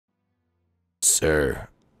Sir,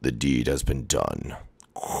 the deed has been done.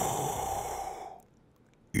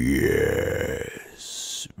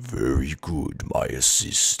 Yes, very good, my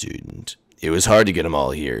assistant. It was hard to get them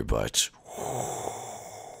all here, but...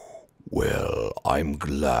 Well, I'm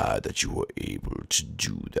glad that you were able to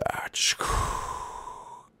do that.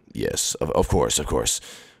 Yes, of course, of course.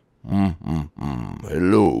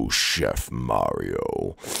 Hello, Chef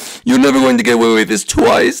Mario. You're never going to get away with this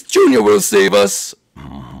twice. Junior will save us.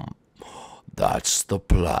 That's the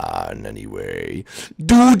plan, anyway.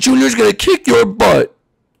 Dude, Junior's gonna kick your butt.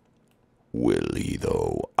 Will he,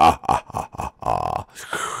 though?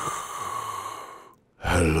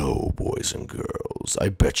 Hello, boys and girls. I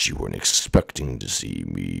bet you weren't expecting to see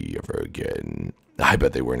me ever again. I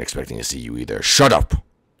bet they weren't expecting to see you either. Shut up!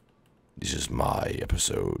 This is my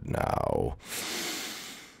episode now.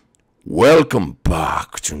 Welcome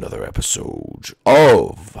back to another episode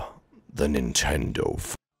of the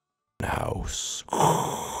Nintendo House.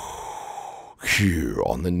 Here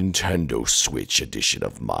on the Nintendo Switch edition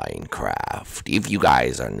of Minecraft. If you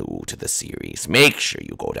guys are new to the series, make sure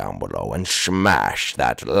you go down below and smash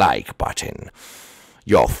that like button.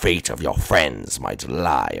 Your fate of your friends might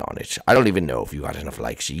lie on it. I don't even know if you got enough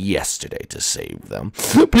likes yesterday to save them.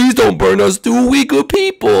 Please don't burn us, do we good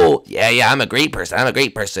people? Yeah, I'm a great person.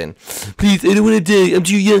 Please, I don't want to die. I'm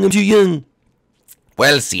too young.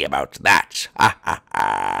 We'll see about that.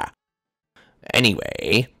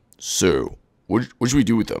 Anyway, so, what should we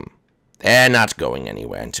do with them? They're not going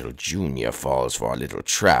anywhere until Junior falls for our little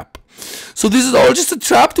trap. So this is all just a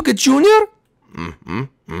trap to get Junior?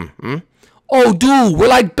 Oh, dude, we're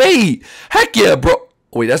like bait. Heck yeah, bro.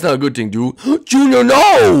 Wait, that's not a good thing, dude. Junior,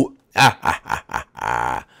 no!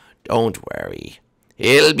 Don't worry.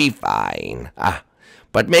 He'll be fine.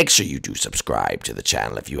 But make sure you do subscribe to the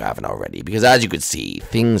channel if you haven't already, because as you can see,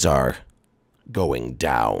 things are going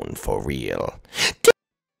down for real.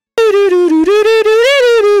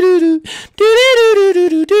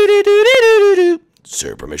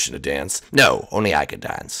 Sir, permission to dance? No, only I can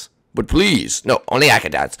dance. But please, no, only I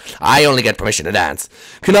can dance. I only get permission to dance.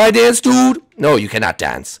 Can I dance, dude? No, you cannot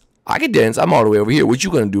dance. I can dance. I'm all the way over here. What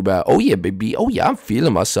you gonna do about it? Oh, yeah, baby. Oh, yeah, I'm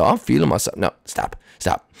feeling myself. No, stop.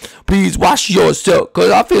 Please wash yourself,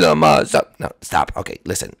 because I'm feeling myself. No, stop. Okay,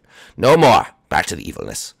 listen. No more. Back to the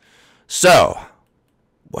evilness. So,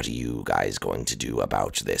 what are you guys going to do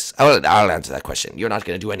about this? I'll answer that question. You're not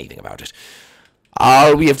going to do anything about it.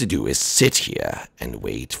 All we have to do is sit here and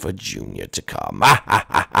wait for Junior to come.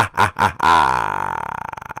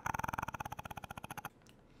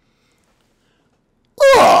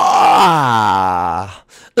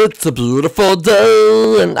 It's a beautiful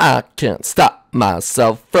day and I can't stop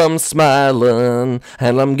myself from smiling,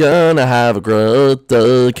 and I'm gonna have a great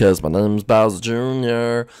day cause my name's Bowser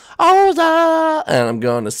Jr. Oh yeah, and I'm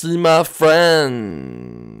gonna see my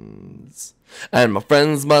friends, and my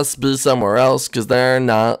friends must be somewhere else cause they're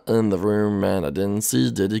not in the room, and I didn't see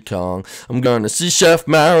Diddy Kong. I'm gonna see Chef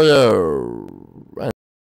Mario, and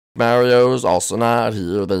Mario's also not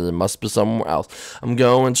here. They must be somewhere else. I'm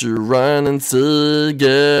going to run and see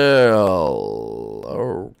Gil.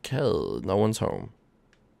 Okay, no one's home.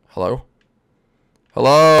 Hello?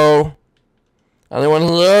 Anyone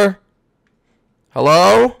here?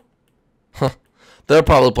 Hello? They're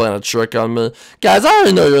probably playing a trick on me. Guys, I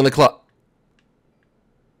already know you're in the closet.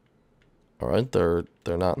 Alright, they're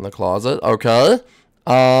not in the closet. Okay.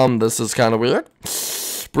 This is kind of weird.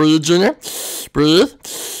 Breathe, Junior. Breathe.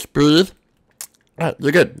 Alright,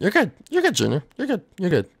 you're good, Junior. You're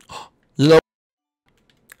good. You know,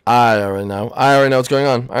 I already know what's going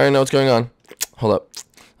on. Hold up.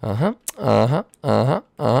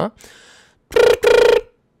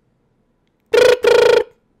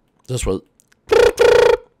 Just wait.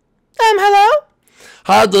 Hello?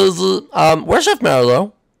 Hi, Daisy. Where's Chef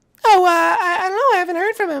Mario? Oh, I don't know. I haven't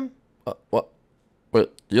heard from him. What? Wait,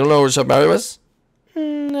 you don't know where Chef Mario is?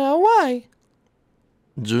 No, why?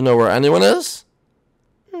 Do you know where anyone is?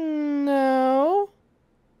 No.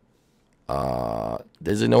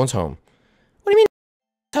 Daisy, no one's home. What do you mean,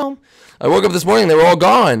 home? I woke up this morning, they were all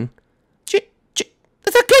gone.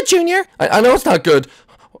 That's not good, Junior. I know it's not good.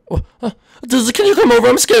 Daisy, can you come over?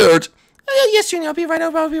 I'm scared. Yes, Junior, I'll be right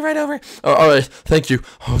over. Oh, alright, thank you.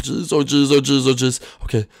 Oh, jeez.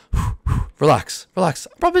 Okay, relax. I'm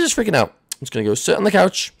probably just freaking out. I'm just gonna go sit on the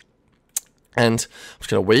couch, and I'm just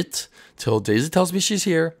gonna wait till Daisy tells me she's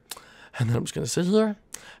here, and then I'm just gonna sit here,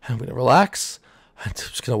 and I'm gonna relax, and I'm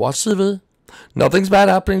just gonna watch TV. Nothing's bad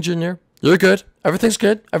happening, Junior. You're good. Everything's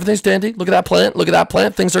good. Everything's dandy. Look at that plant. Look at that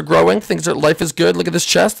plant. Things are growing. Life is good. Look at this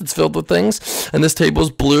chest. It's filled with things. And this table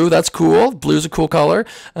is blue. That's cool. Blue's a cool color.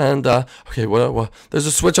 And, okay, what? There's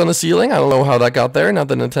a switch on the ceiling. I don't know how that got there. Not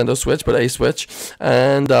the Nintendo Switch, but a switch.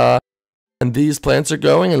 And these plants are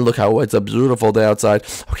going. And look how it's a beautiful day outside.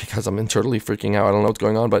 Okay, guys, I'm internally freaking out. I don't know what's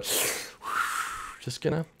going on, but just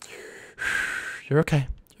gonna. You're okay.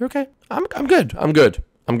 You're okay. I'm good. I'm good.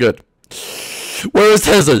 I'm good. Where is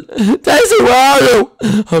Daisy? Daisy, where are you?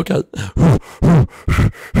 Okay.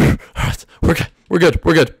 Alright, we're good. We're good.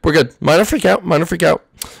 We're good. We're good. Minor freak out. Minor freak out.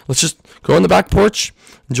 Let's just go on the back porch.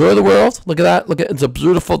 Enjoy the world. Look at that. Look at it's a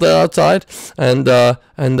beautiful day outside. And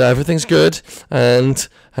everything's good. And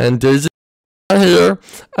Daisy's here.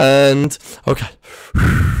 And okay.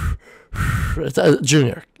 It's,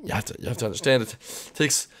 Junior, you have to understand it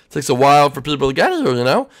takes a while for people to get here, you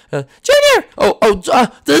know. Junior!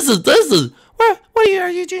 Daisy. What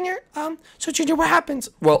are you, Junior? So Junior, what happens?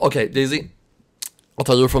 Well, okay, Daisy, I'll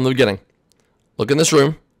tell you from the beginning. Look in this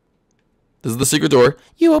room. This is the secret door.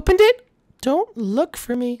 You opened it? Don't look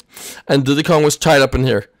for me. And Diddy Kong was tied up in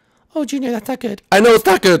here. Oh, Junior, that's not good. I know it's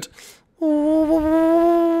not good.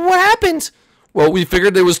 What happened? Well, we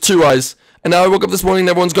figured there was 2 eyes, and now I woke up this morning and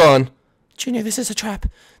everyone's gone. Junior, this is a trap.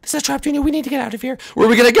 This is a trap, Junior. We need to get out of here. Where are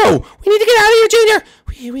we gonna go? We need to get out of here, Junior.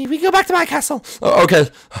 We go back to my castle. Okay.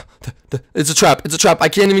 It's a trap. It's a trap. I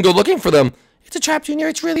can't even go looking for them. It's a trap, Junior.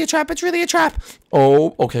 It's really a trap. It's really a trap.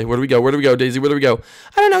 Oh, okay. Where do we go? Where do we go, Daisy? Where do we go?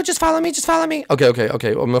 I don't know. Just follow me. Just follow me. Okay. I'm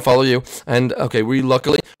gonna follow you. And okay, we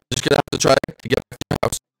luckily just gonna have to try to get back to your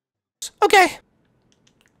house. Okay.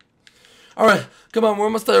 All right. Come on, we're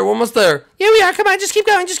almost there. We're almost there. Here we are. Come on, just keep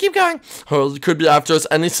going. Just keep going. Oh, he could be after us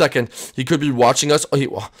any second. He could be watching us.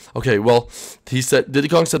 Oh, okay, well, he said, Diddy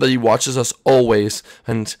Kong said that he watches us always.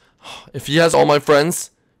 And if he has all my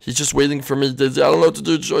friends, he's just waiting for me. Dizzy, I don't know what to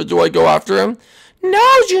do. Do I go after him? No,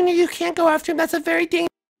 Junior, you can't go after him. That's a very dangerous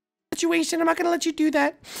situation. I'm not going to let you do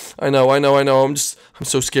that. I know. I'm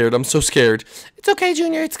so scared. I'm so scared. It's okay,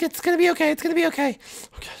 Junior. It's going to be okay. It's going to be okay.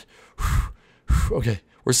 Okay,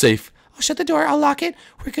 we're safe. I'll shut the door. I'll lock it.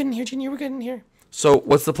 We're good in here, Junior. We're good in here. So,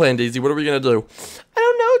 what's the plan, Daisy? What are we going to do? I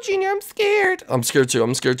don't know, Junior. I'm scared. I'm scared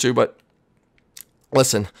too, but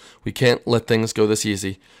listen, we can't let things go this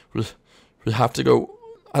easy. We have to go.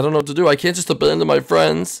 I don't know what to do. I can't just abandon my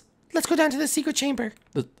friends. Let's go down to the secret chamber.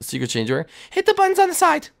 The secret chamber? Hit the buttons on the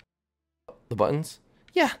side. The buttons?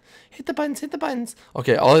 Yeah. Hit the buttons. Hit the buttons.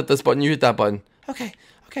 Okay, I'll hit this button. You hit that button. Okay.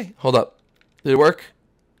 Hold up. Did it work?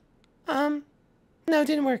 No, it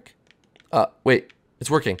didn't work. Wait, it's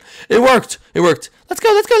working. It worked. Let's go.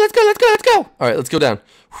 All right, let's go down.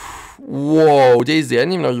 Whoa, Daisy, I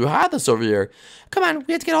didn't even know you had this over here. Come on,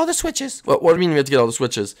 we have to get all the switches. What do you mean we have to get all the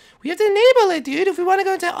switches? We have to enable it, dude. If we want to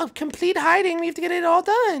go into complete hiding, we have to get it all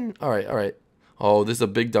done. All right. Oh, this is a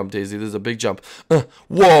big jump, Daisy. This is a big jump.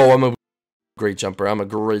 Whoa, I'm a great jumper. All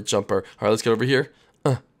right, let's get over here.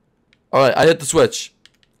 All right, I hit the switch.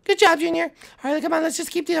 Good job, Junior. All right, come on, let's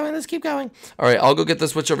just keep going. Let's keep going. All right, I'll go get the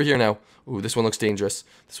switch over here now. Ooh, this one looks dangerous.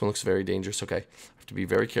 This one looks very dangerous. Okay, I have to be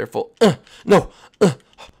very careful. No.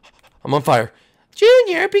 I'm on fire.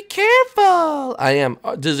 Junior, be careful. I am.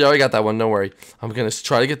 Dizzy, I already got that one. Don't worry. I'm going to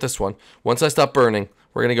try to get this one. Once I stop burning,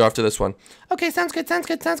 we're going to go after this one. Okay, sounds good. All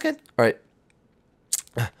right.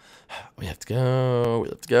 We have to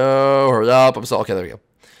go. Hurry up. Okay, there we go.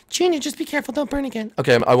 Junior, just be careful. Don't burn again.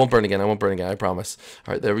 Okay, I won't burn again. I promise.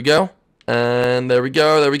 All right, there we go. And there we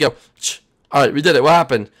go. All right, we did it. What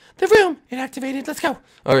happened? The room. It activated. Let's go.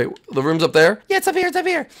 All right, the room's up there? Yeah, it's up here.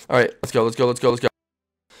 All right, let's go. All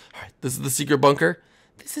right, this is the secret bunker.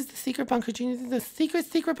 Junior. This is the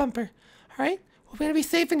secret bunker. All right, we're going to be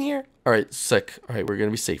safe in here. All right, sick. All right, we're going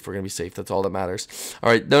to be safe. That's all that matters.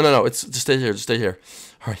 All right, no. It's just stay here.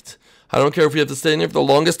 All right, I don't care if we have to stay in here for the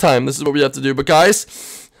longest time. This is what we have to do. But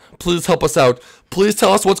guys, please help us out. Please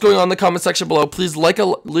tell us what's going on in the comment section below. Please leave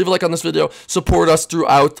a like on this video. Support us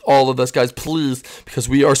throughout all of this, guys. Please, because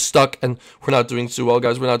we are stuck and we're not doing too well,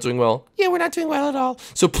 guys. We're not doing well. Yeah, we're not doing well at all.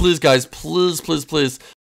 So please, guys, please,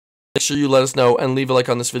 make sure you let us know and leave a like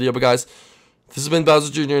on this video. But guys, this has been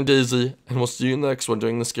Bowser Jr. and Daisy, and we'll see you in the next one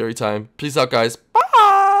during the scary time. Peace out, guys.